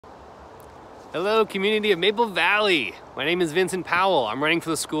Hello, community of Maple Valley. My name is Vincent Powell. I'm running for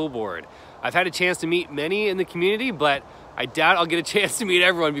the school board. I've had a chance to meet many in the community, but I doubt I'll get a chance to meet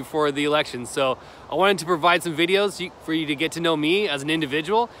everyone before the election. So I wanted to provide some videos for you to get to know me as an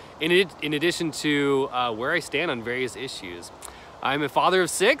individual, in addition to where I stand on various issues. I'm a father of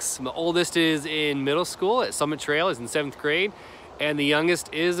 6. My oldest is in middle school at Summit Trail, is in 7th grade, and the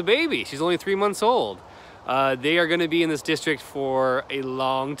youngest is a baby. She's only 3 months old. They are going to be in this district for a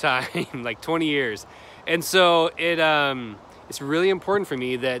long time, like 20 years. And so it's really important for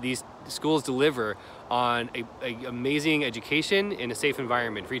me that these schools deliver on an amazing education in a safe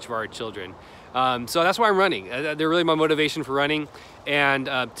environment for each of our children. So that's why I'm running. They're really my motivation for running. And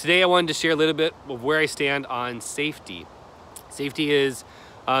today I wanted to share a little bit of where I stand on safety. Safety is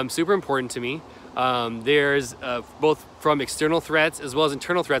super important to me. There's both from external threats as well as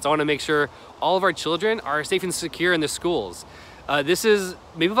internal threats. I want to make sure all of our children are safe and secure in the schools.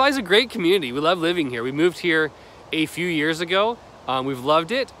 Maple Valley is a great community. We love living here. We moved here a few years ago. We've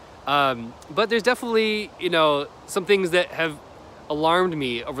loved it. But there's definitely, some things that have alarmed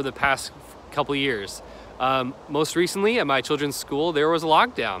me over the past couple years. Most recently at my children's school, there was a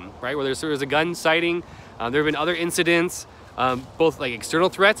lockdown, right? Where there was a gun sighting. There have been other incidents, both like external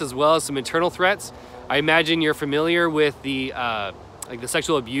threats as well as some internal threats. I imagine you're familiar with the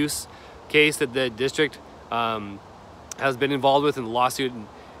sexual abuse case that the district has been involved with in the lawsuit,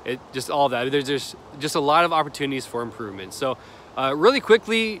 and just all of that. There's just a lot of opportunities for improvement. So really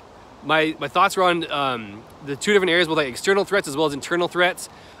quickly, my thoughts are on the two different areas, both like external threats as well as internal threats.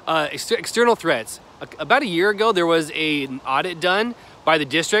 External threats. About a year ago, there was an audit done by the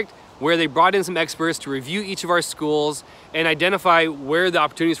district where they brought in some experts to review each of our schools and identify where the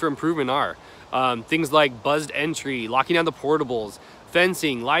opportunities for improvement are. Things like buzzed entry, locking down the portables,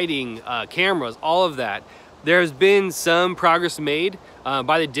 fencing, lighting, cameras, all of that. There's been some progress made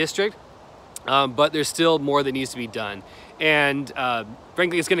by the district, but there's still more that needs to be done. And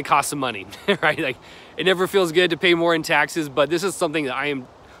frankly, it's gonna cost some money, right? Like, it never feels good to pay more in taxes, but this is something that I am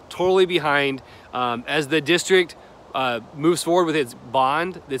totally behind. As the district moves forward with its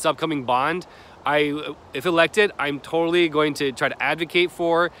bond, this upcoming bond, if elected, I'm totally going to try to advocate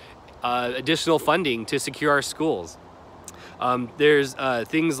for additional funding to secure our schools. There's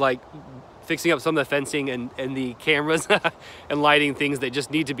things like fixing up some of the fencing and the cameras and lighting, things that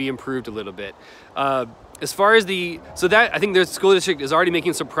just need to be improved a little bit. As far as I think the school district is already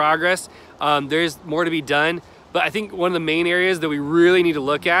making some progress. There's more to be done, but I think one of the main areas that we really need to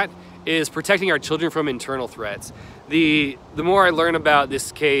look at is protecting our children from internal threats. The more I learn about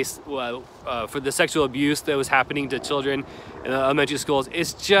this case for the sexual abuse that was happening to children in elementary schools,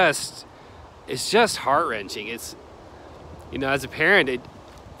 it's just heart-wrenching. It's, as a parent,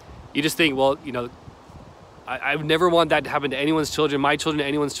 you just think, well, I would never want that to happen to anyone's children, my children,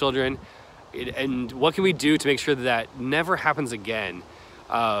 anyone's children. And what can we do to make sure that never happens again?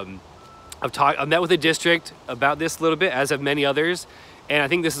 I've met with the district about this a little bit, as have many others. And I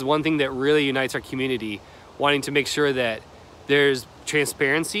think this is one thing that really unites our community, wanting to make sure that there's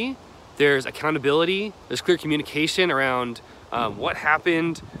transparency, there's accountability, there's clear communication around what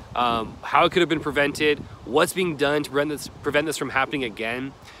happened, how it could have been prevented, what's being done to prevent this from happening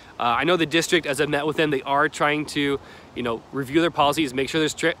again. I know the district, as I've met with them, they are trying to, review their policies, make sure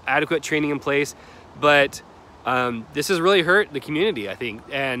there's adequate training in place. But this has really hurt the community, I think,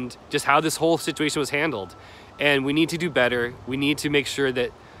 and just how this whole situation was handled. And we need to do better. We need to make sure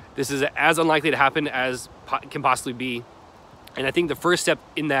that this is as unlikely to happen as can possibly be. And I think the first step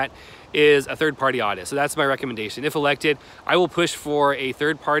in that is a third-party audit. So that's my recommendation. If elected, I will push for a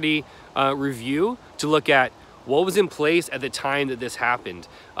third-party review to look at what was in place at the time that this happened.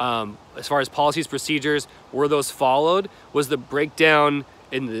 As far as policies, procedures, were those followed? Was the breakdown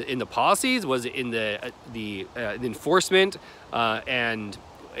in the policies? Was it in the enforcement? And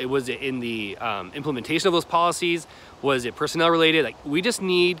it was in the implementation of those policies? Was it personnel related? Like, we just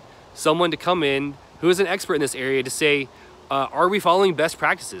need someone to come in who is an expert in this area to say, are we following best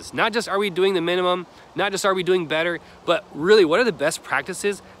practices? Not just are we doing the minimum, not just are we doing better, but really what are the best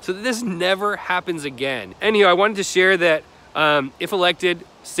practices so that this never happens again? Anyhow, I wanted to share that if elected,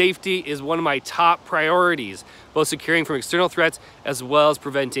 safety is one of my top priorities, both securing from external threats as well as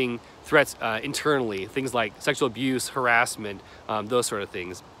preventing threats internally, things like sexual abuse, harassment, those sort of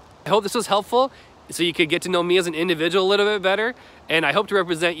things. I hope this was helpful so you could get to know me as an individual a little bit better, and I hope to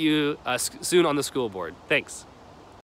represent you soon on the school board. Thanks.